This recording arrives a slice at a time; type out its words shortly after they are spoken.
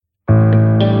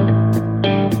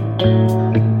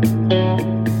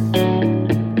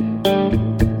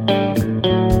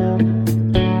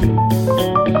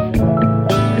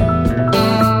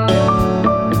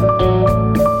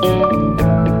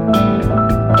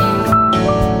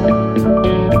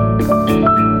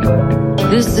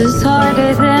is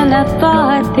harder than I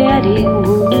thought that it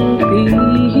would be.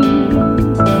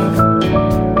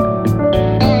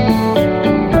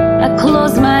 I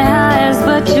close my eyes,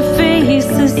 but your face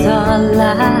is all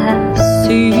I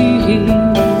see.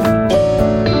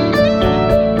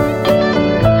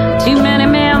 Too many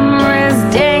memories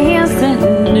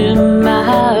dancing in my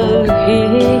head.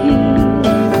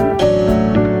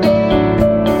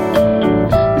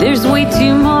 There's way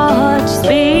too much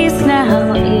space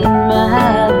now in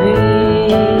my bed.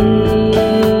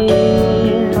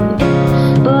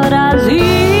 But I'll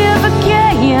live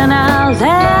again, I'll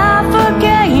laugh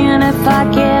again if I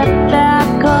get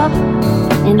back up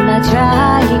and I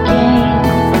try again.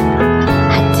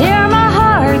 I dare my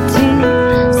heart to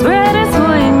spread its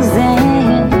wings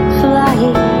and fly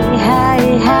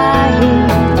high, high.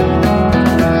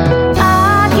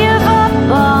 I give up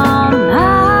on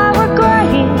my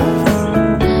regrets.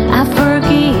 I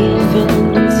forgive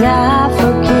and I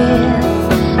forget.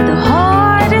 The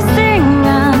hardest thing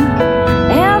I'm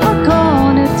ever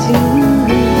gonna do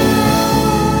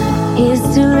is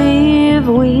to live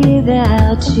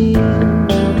without you.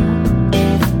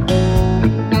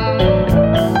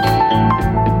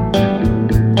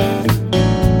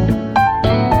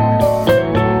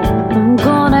 I'm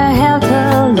gonna have to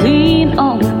lean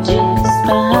on just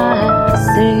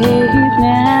myself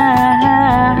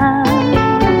now.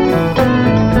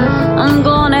 I'm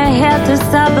gonna have to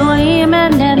stop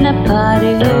blaming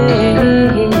anybody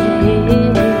else.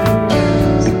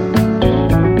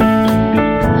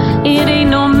 It ain't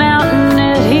no mountain,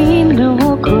 it ain't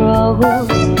no cross.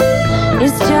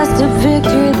 It's just a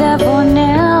victory that will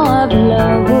never